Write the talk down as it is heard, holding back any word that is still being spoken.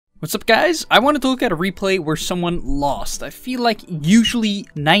What's up, guys? I wanted to look at a replay where someone lost. I feel like usually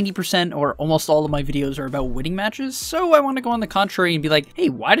 90% or almost all of my videos are about winning matches, so I want to go on the contrary and be like, hey,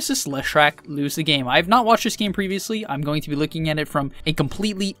 why does this Leshrac lose the game? I have not watched this game previously. I'm going to be looking at it from a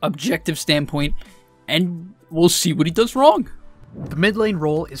completely objective standpoint, and we'll see what he does wrong. The mid lane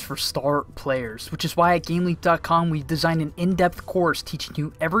role is for star players, which is why at GameLeap.com we designed an in-depth course teaching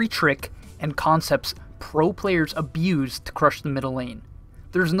you every trick and concepts pro players abuse to crush the middle lane.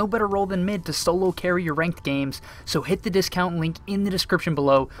 There's no better role than mid to solo carry your ranked games, so hit the discount link in the description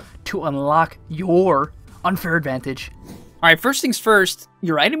below to unlock your unfair advantage. Alright, first things first,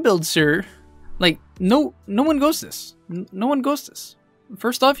 your item build, sir. Like, no one goes this. No one goes this.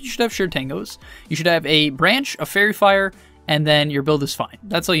 First off, you should have shared tangos. You should have a branch, a fairy fire, and then your build is fine.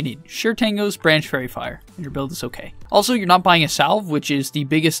 That's all you need. Shared tangos, branch, fairy fire, and your build is okay. Also, you're not buying a salve, which is the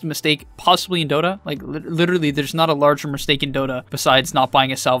biggest mistake possibly in Dota. Like, literally, there's not a larger mistake in Dota besides not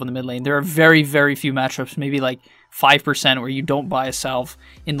buying a salve in the mid lane. There are very, very few matchups, maybe like 5%, where you don't buy a salve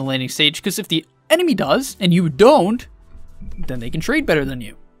in the laning stage, because if the enemy does, and you don't, then they can trade better than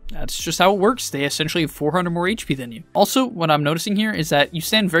you. That's just how it works. They essentially have 400 more HP than you. Also, what I'm noticing here is that you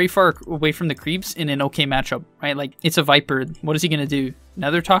stand very far away from the creeps in an okay matchup, right? Like, it's a Viper. What is he going to do?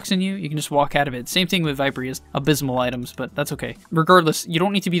 Nether Toxin you? You can just walk out of it. Same thing with Viper. He has abysmal items, but that's okay. Regardless, you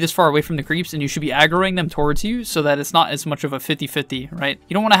don't need to be this far away from the creeps, and you should be aggroing them towards you so that it's not as much of a 50-50, right?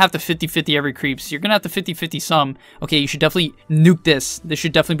 You don't want to have the 50-50 every creeps. You're going to have the 50-50 some. Okay, you should definitely nuke this. This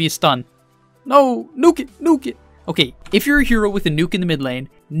should definitely be a stun. No, nuke it, nuke it. Okay, if you're a hero with a nuke in the mid lane,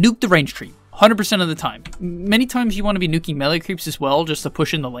 nuke the range creep 100% of the time. Many times you want to be nuking melee creeps as well, just to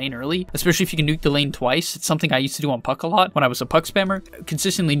push in the lane early, especially if you can nuke the lane twice. It's something I used to do on Puck a lot when I was a Puck spammer.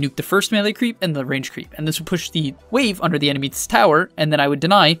 Consistently nuke the first melee creep and the range creep, and this would push the wave under the enemy's tower, and then I would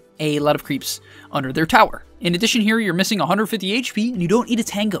deny a lot of creeps under their tower. In addition here, you're missing 150 HP, and you don't eat a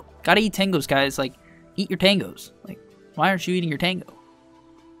tango. Gotta eat tangos, guys. Like, eat your tangos. Like, why aren't you eating your tango?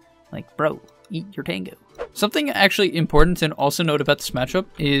 Like, bro, eat your tango. Something actually important to also note about this matchup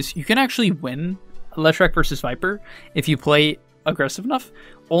is you can actually win Leshrac versus Viper if you play aggressive enough,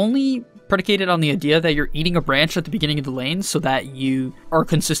 only predicated on the idea that you're eating a branch at the beginning of the lane so that you are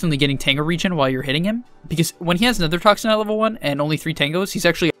consistently getting tango regen while you're hitting him. Because when he has Nether Toxin at level 1 and only 3 tangos, he's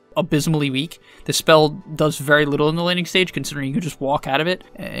actually abysmally weak. The spell does very little in the laning stage, considering you can just walk out of it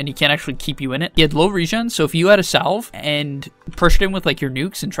and he can't actually keep you in it. He had low regen, so if you had a salve and pushed him with like your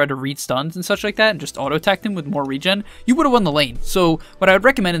nukes and tried to read stuns and such like that and just auto attacked him with more regen, you would have won the lane. So what I would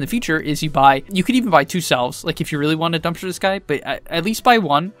recommend in the future is you could even buy 2 salves, like if you really want to dumpster this guy, but at least buy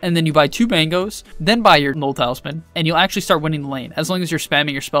 1, and then you buy 2 mangoes, then buy your null talisman, and you'll actually start winning the lane as long as you're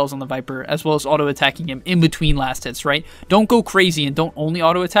spamming your spells on the Viper as well as auto attacking him in between last hits, right? Don't go crazy and don't only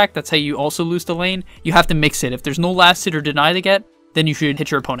auto attack. That's how you also lose the lane. You have to mix it. If there's no last hit or deny to get, then you should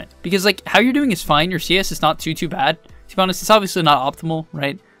hit your opponent. Because like how you're doing is fine. Your CS is not too bad. To be honest, it's obviously not optimal,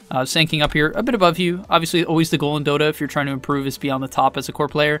 right? Sanking up here a bit above you. Obviously, always the goal in Dota if you're trying to improve is be on the top as a core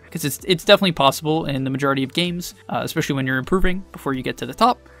player, because it's definitely possible in the majority of games, especially when you're improving before you get to the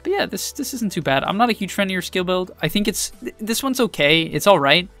top. But yeah, this isn't too bad. I'm not a huge fan of your skill build. I think this one's okay. It's all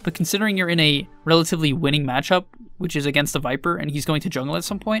right, but considering you're in a relatively winning matchup, which is against the Viper, and he's going to jungle at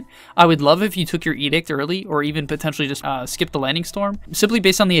some point, I would love if you took your Edict early, or even potentially just skip the Landing Storm, simply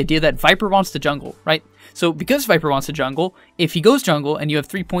based on the idea that Viper wants to jungle, right? So because Viper wants to jungle, if he goes jungle and you have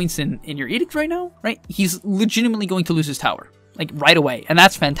 3 points in your Edict right now, right, he's legitimately going to lose his tower. Like, right away. And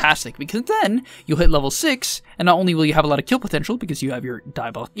that's fantastic, because then you'll hit level 6, and not only will you have a lot of kill potential because you have your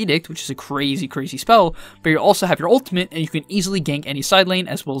Diabolic Edict, which is a crazy spell, but you also have your ultimate, and you can easily gank any side lane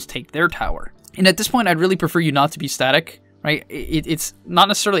as well as take their tower. And at this point, I'd really prefer you not to be static, right? It's not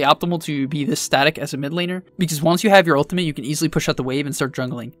necessarily optimal to be this static as a mid laner, because once you have your ultimate, you can easily push out the wave and start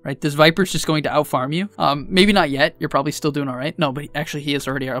jungling, right? This Viper's just going to outfarm you. Maybe not yet. You're probably still doing all right. No, but actually he is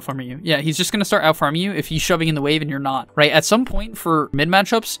already outfarming you. Yeah, he's just going to start outfarming you if he's shoving in the wave and you're not, right? At some point for mid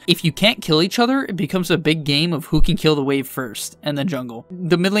matchups, if you can't kill each other, it becomes a big game of who can kill the wave first and then jungle.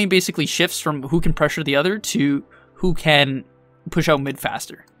 The mid lane basically shifts from who can pressure the other to who can push out mid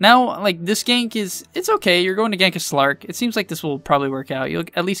faster. Now, like, this gank it's okay. You're going to gank a Slark. It seems like this will probably work out. You'll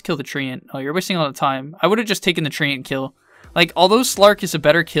at least kill the Treant. Oh, you're wasting a lot of time. I would have just taken the Treant kill. Like, although Slark is a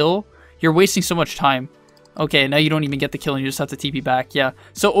better kill, you're wasting so much time. Okay, now you don't even get the kill and you just have to TP back. Yeah.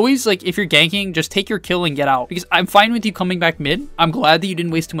 So always, like, if you're ganking, just take your kill and get out. Because I'm fine with you coming back mid. I'm glad that you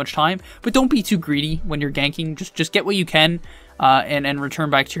didn't waste too much time. But don't be too greedy when you're ganking. Just get what you can and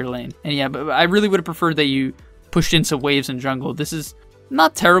return back to your lane. And yeah, but I really would have preferred that you pushed in some waves in jungle. This is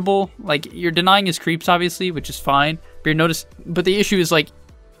not terrible. Like, you're denying his creeps, obviously, which is fine. But the issue is, like,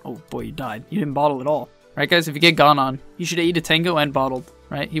 oh boy, you died. You didn't bottle at all. Right, guys? If you get gone on, you should have eaten a tango and bottled.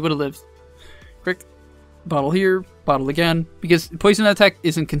 right? He would have lived. Quick. Bottle here, bottle again, because poison attack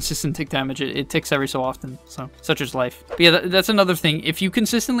isn't consistent tick damage. It ticks every so often, so such is life. But yeah, that's another thing. If you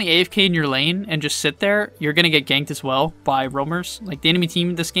consistently AFK in your lane and just sit there, you're gonna get ganked as well by roamers. Like, the enemy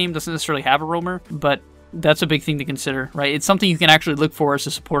team in this game doesn't necessarily have a roamer, but that's a big thing to consider, right? It's something you can actually look for as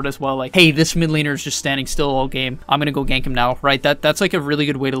a support as well. Like, hey, this mid laner is just standing still all game. I'm gonna go gank him now, right? That's like a really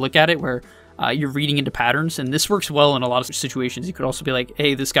good way to look at it, where you're reading into patterns, and this works well in a lot of situations. You could also be like,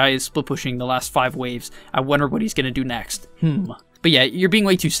 hey, this guy is split pushing the last 5 waves. I wonder what he's gonna do next. But yeah, you're being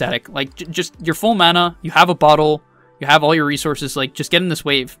way too static. Like, just your full mana, you have a bottle, you have all your resources, like, just get in this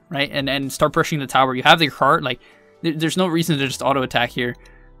wave, right? And start pushing the tower. You have your cart, like, there's no reason to just auto attack here.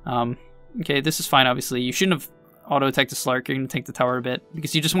 Okay, this is fine, obviously. You shouldn't have auto attacked the Slark. You're gonna take the tower a bit,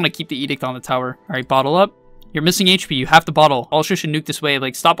 because you just want to keep the edict on the tower. Alright, bottle up. You're missing HP, you have to bottle. Also should nuke this wave.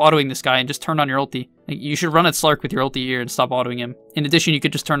 Like, stop autoing this guy and just turn on your ulti. Like, you should run at Slark with your ulti here and stop autoing him. In addition, you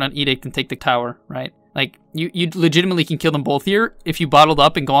could just turn on Edict and take the tower, right? Like, you legitimately can kill them both here. If you bottled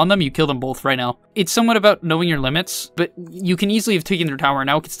up and go on them, you kill them both right now. It's somewhat about knowing your limits, but you can easily have taken their tower, and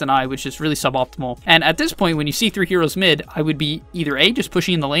now it gets denied, which is really suboptimal. And at this point, when you see 3 heroes mid, I would be either A, just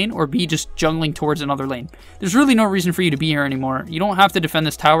pushing in the lane, or B, just jungling towards another lane. There's really no reason for you to be here anymore. You don't have to defend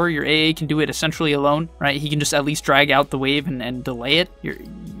this tower. Your AA can do it essentially alone, right? He can just at least drag out the wave and delay it.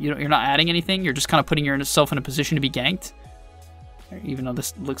 You're not adding anything. You're just kind of putting yourself in a position to be ganked. Even though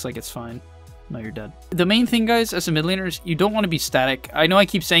this looks like it's fine. No, you're dead. The main thing, guys, as a mid laner is you don't want to be static. I know I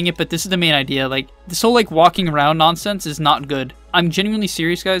keep saying it, but this is the main idea. Like, this whole, like, walking around nonsense is not good. I'm genuinely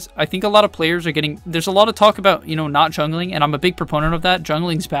serious, guys. I think a lot of players are getting... There's a lot of talk about, you know, not jungling, and I'm a big proponent of that.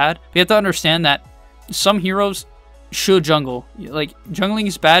 Jungling's bad. But you have to understand that some heroes should jungle. Like, jungling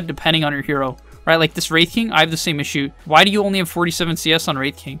is bad depending on your hero. Right, like this Wraith King, I have the same issue. Why do you only have 47 CS on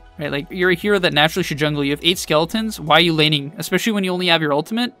Wraith King? Right, like, you're a hero that naturally should jungle. You have 8 skeletons. Why are you laning? Especially when you only have your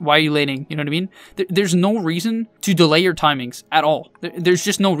ultimate. Why are you laning? You know what I mean? There's no reason to delay your timings at all. There's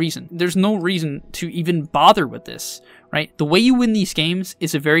just no reason. There's no reason to even bother with this, right? The way you win these games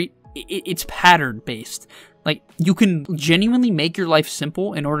is it's pattern based. Like, you can genuinely make your life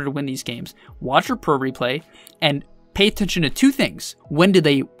simple in order to win these games. Watch your pro replay and pay attention to 2 things. When do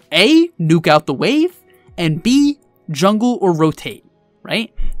they A, nuke out the wave, and B, jungle or rotate,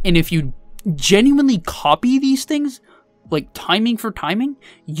 right? And if you genuinely copy these things, like timing for timing,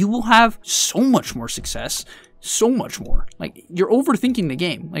 you will have so much more success, so much more. Like, you're overthinking the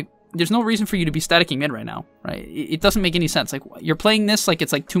game. Like, there's no reason for you to be staticking mid right now, right? It doesn't make any sense. Like, you're playing this like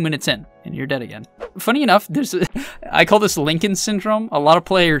it's like 2 minutes in, and you're dead again. Funny enough, I call this Lincoln syndrome. A lot of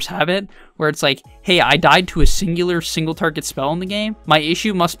players have it, where it's like, hey, I died to a single target spell in the game. My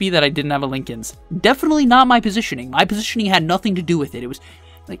issue must be that I didn't have a Lincoln's. Definitely not my positioning. My positioning had nothing to do with it. It was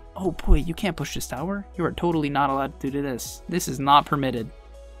like, oh boy, you can't push this tower. You are totally not allowed to do this. This is not permitted.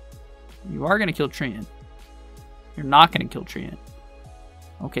 You are going to kill Treant. You're not going to kill Treant.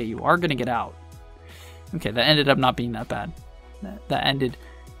 Okay, you are going to get out. Okay, that ended up not being that bad. That ended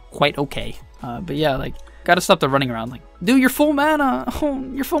quite okay. But yeah, like, gotta stop the running around. Like, dude, you're full mana. Oh,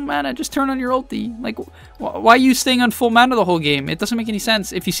 you're full mana. Just turn on your ulti. Like, why are you staying on full mana the whole game? It doesn't make any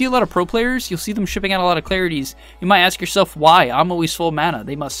sense. If you see a lot of pro players, you'll see them shipping out a lot of clarities. You might ask yourself, why? I'm always full mana.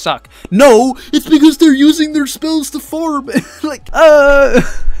 They must suck. No, it's because they're using their spells to farm. Like,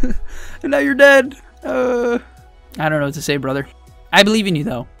 and now you're dead. I don't know what to say, brother. I believe in you,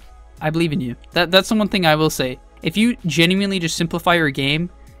 though. I believe in you. That's the one thing I will say. If you genuinely just simplify your game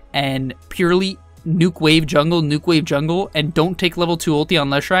and purely nuke wave jungle, and don't take level 2 ulti on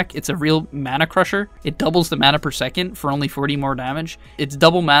Leshrac, it's a real mana crusher. It doubles the mana per second for only 40 more damage. It's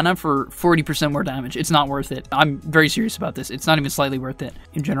double mana for 40% more damage. It's not worth it. I'm very serious about this. It's not even slightly worth it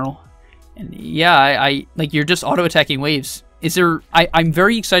in general. And yeah, I like, you're just auto-attacking waves. I'm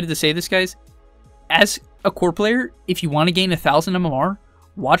very excited to say this, guys. As a core player, if you want to gain 1,000 MMR,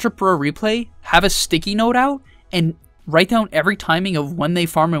 watch a pro replay, have a sticky note out, and write down every timing of when they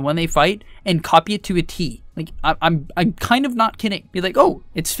farm and when they fight, and copy it to a T. Like, I'm kind of not kidding. Be like, oh,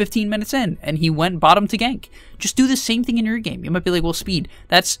 it's 15 minutes in, and he went bottom to gank. Just do the same thing in your game. You might be like, well, Speed,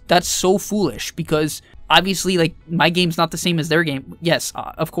 that's so foolish, because obviously, like, my game's not the same as their game. Yes,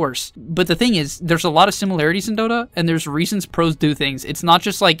 of course. But the thing is, there's a lot of similarities in Dota, and there's reasons pros do things. It's not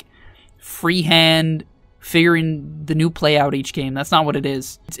just like freehand figuring the new play out each game. That's not what it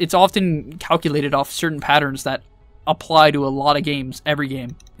is. It's often calculated off certain patterns that apply to a lot of games, every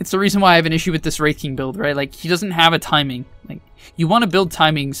game. It's the reason why I have an issue with this Wraith King build, right? Like, he doesn't have a timing. Like, you want to build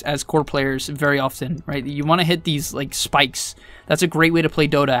timings as core players very often, right? You want to hit these, like, spikes. That's a great way to play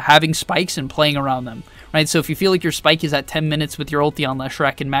Dota, having spikes and playing around them, right? So if you feel like your spike is at 10 minutes with your ulti on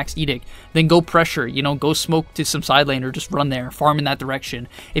Leshrac and Max Edict, then go pressure, you know, go smoke to some side lane or just run there, farm in that direction.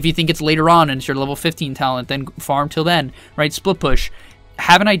 If you think it's later on and it's your level 15 talent, then farm till then, right? Split push.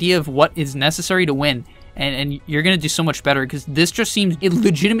 Have an idea of what is necessary to win. And you're gonna do so much better, because this just seems, it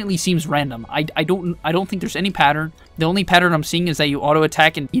legitimately seems random. I don't think there's any pattern. The only pattern I'm seeing is that you auto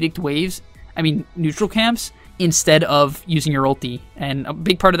attack and edict waves, neutral camps, instead of using your ulti. And a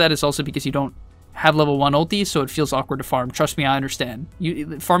big part of that is also because you don't have level 1 ulti, so it feels awkward to farm. Trust me, I understand.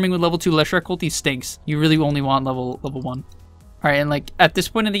 Farming with level 2 Leshrac ulti stinks. You really only want level 1. Alright, and like at this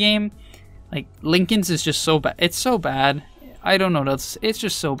point in the game, like Linken's is just so bad. It's so bad. I don't know, it's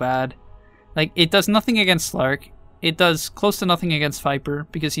just so bad. Like, it does nothing against Slark. It does close to nothing against Viper,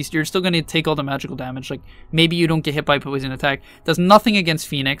 because you're still going to take all the magical damage. Like, maybe you don't get hit by poison attack. It does nothing against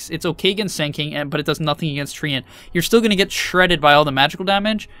Phoenix. It's okay against Senking, but it does nothing against Treant. You're still going to get shredded by all the magical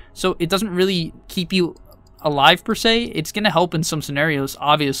damage, so it doesn't really keep you alive, per se. It's going to help in some scenarios,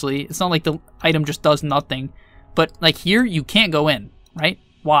 obviously. It's not like the item just does nothing. But, like, here, you can't go in, right?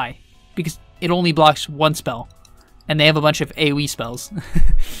 Why? Because it only blocks one spell. And they have a bunch of AoE spells.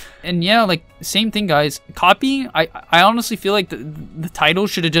 And yeah, like, same thing, guys. Copying, I honestly feel like the title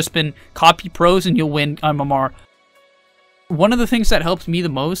should have just been Copy Pros and you'll win MMR. One of the things that helped me the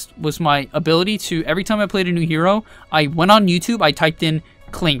most was my ability to, every time I played a new hero, I went on YouTube, I typed in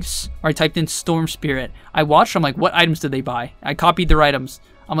Clinks, or I typed in Storm Spirit. I watched, I'm like, what items did they buy? I copied their items.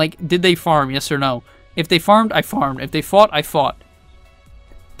 I'm like, did they farm, yes or no? If they farmed, I farmed. If they fought, I fought.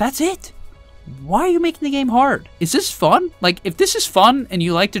 That's it. Why are you making the game hard? Is this fun? Like, if this is fun and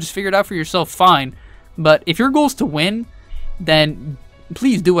you like to just figure it out for yourself, fine. But if your goal is to win, then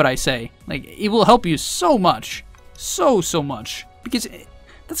please do what I say. Like, it will help you so much. So much. Because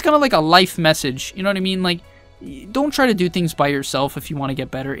that's kind of like a life message. You know what I mean? Like, don't try to do things by yourself if you want to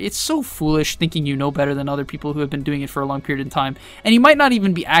get better. It's so foolish thinking you know better than other people who have been doing it for a long period of time. And you might not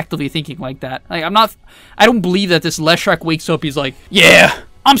even be actively thinking like that. Like, I don't believe that this Leshrac wakes up, he's like, yeah,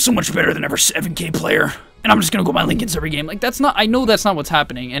 I'm so much better than every 7K player, and I'm just gonna go buy Linken's every game. Like, that's not, I know that's not what's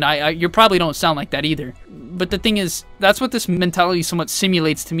happening, and you probably don't sound like that either. But the thing is, that's what this mentality somewhat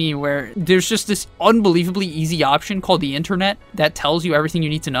simulates to me, where there's just this unbelievably easy option called the internet that tells you everything you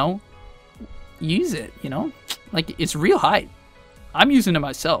need to know. Use it, you know? Like, it's real hype. I'm using it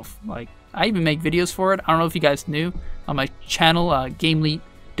myself. Like, I even make videos for it. I don't know if you guys knew. On my channel, GameLeap,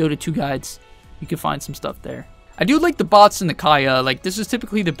 Dota 2 guides. You can find some stuff there. I do like the bots and the Kaya. Like, this is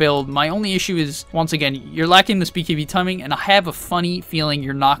typically the build. My only issue is, once again, you're lacking this BKB timing, and I have a funny feeling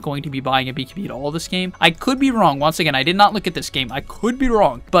you're not going to be buying a BKB at all this game. I could be wrong. Once again, I did not look at this game. I could be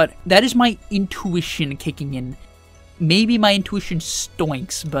wrong. But that is my intuition kicking in. Maybe my intuition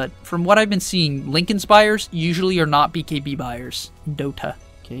stoinks, but from what I've been seeing, Linken's buyers usually are not BKB buyers in Dota.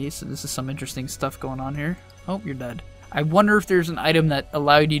 Okay, so this is some interesting stuff going on here. Oh, you're dead. I wonder if there's an item that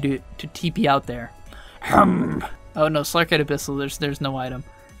allowed you to TP out there. Oh no, Slark had Abyssal, there's no item.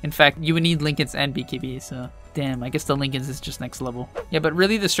 In fact, you would need Linken's and BKB, so damn, I guess the Linken's is just next level. Yeah, but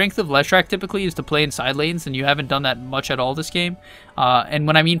really the strength of Leshrac typically is to play in side lanes, and you haven't done that much at all this game. And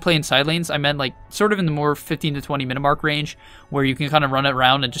when I mean play in side lanes, I meant like sort of in the more 15 to 20 minute mark range, where you can kind of run it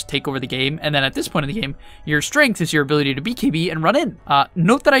around and just take over the game. And then at this point in the game, your strength is your ability to BKB and run in.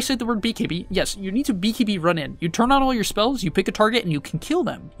 Note that I said the word BKB. Yes, you need to BKB run in. You turn on all your spells, you pick a target, and you can kill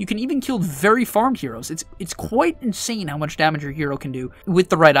them. You can even kill very farmed heroes. It's quite insane how much damage your hero can do with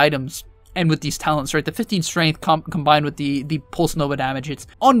the right items. And with these talents, right? The 15 strength combined with the pulse nova damage, it's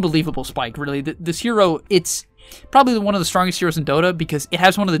unbelievable spike, really. This hero, it's probably one of the strongest heroes in Dota, because it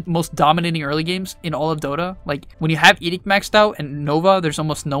has one of the most dominating early games in all of Dota. Like, when you have Edict maxed out and Nova, there's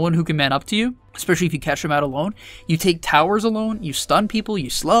almost no one who can man up to you, especially if you catch them out alone. You take towers alone, you stun people, you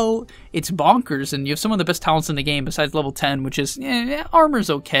slow. It's bonkers, and you have some of the best talents in the game besides level 10, which is, armor's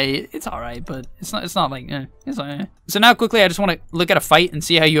okay. It's alright, but it's not like, it's like, So now, quickly, I just want to look at a fight and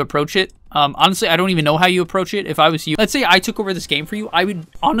see how you approach it. Honestly, I don't even know how you approach it. If I was you, let's say I took over this game for you, I would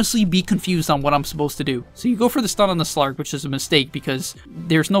honestly be confused on what I'm supposed to do. So you go for the stun on the Slark, which is a mistake because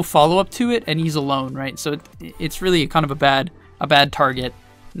there's no follow-up to it, and he's alone, right? So it's really kind of a bad target.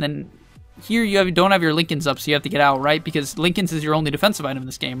 And then here you don't have your Linken's up, so you have to get out, right? Because Linken's is your only defensive item in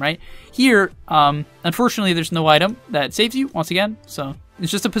this game, right? Here, unfortunately, there's no item that saves you, once again. So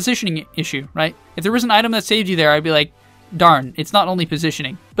it's just a positioning issue, right? If there was an item that saved you there, I'd be like, darn, it's not only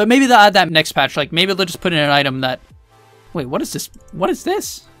positioning. But maybe they'll add that next patch. Like, maybe they'll just put in an item that... Wait, what is this? What is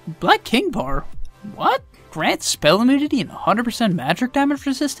this? Black King Bar? What? Grants spell immunity and 100% magic damage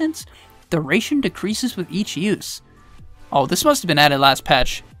resistance? Duration decreases with each use. Oh, this must have been added last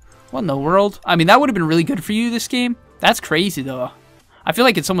patch. What in the world? I mean, that would have been really good for you this game. That's crazy, though. I feel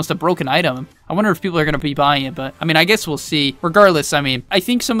like it's almost a broken item. I wonder if people are going to be buying it, but I mean, I guess we'll see. Regardless, I mean, I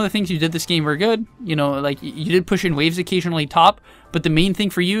think some of the things you did this game were good. You know, like you did push in waves occasionally top, but the main thing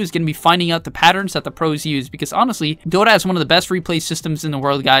for you is going to be finding out the patterns that the pros use, because honestly, Dota has one of the best replay systems in the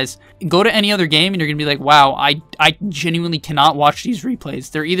world, guys. Go to any other game and you're going to be like, wow, I genuinely cannot watch these replays.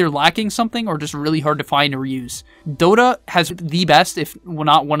 They're either lacking something or just really hard to find or use. Dota has the best, if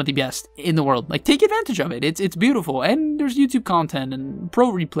not one of the best in the world. Like, take advantage of it. It's beautiful, and there's YouTube content and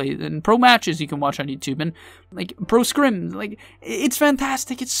pro replays and pro matches you can watch on YouTube and like pro scrims. Like, it's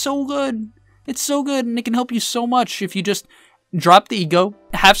fantastic. It's so good. It's so good, and it can help you so much if you just drop the ego,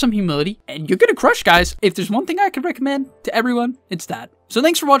 have some humility, and you're gonna crush, guys. If there's one thing I could recommend to everyone, it's that. So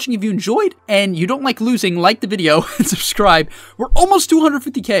thanks for watching. If you enjoyed and you don't like losing, like the video and subscribe. We're almost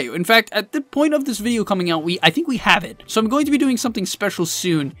 250k. In fact, at the point of this video coming out, I think we have it. So I'm going to be doing something special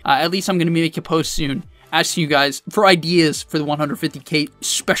soon. At least I'm gonna make a post soon, asking you guys for ideas for the 150k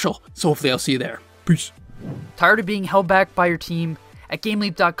special. So hopefully I'll see you there. Peace. Tired of being held back by your team? At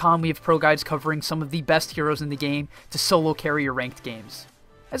GameLeap.com, we have pro guides covering some of the best heroes in the game to solo carry your ranked games,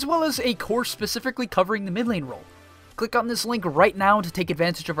 as well as a course specifically covering the mid lane role. Click on this link right now to take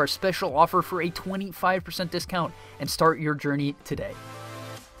advantage of our special offer for a 25% discount and start your journey today.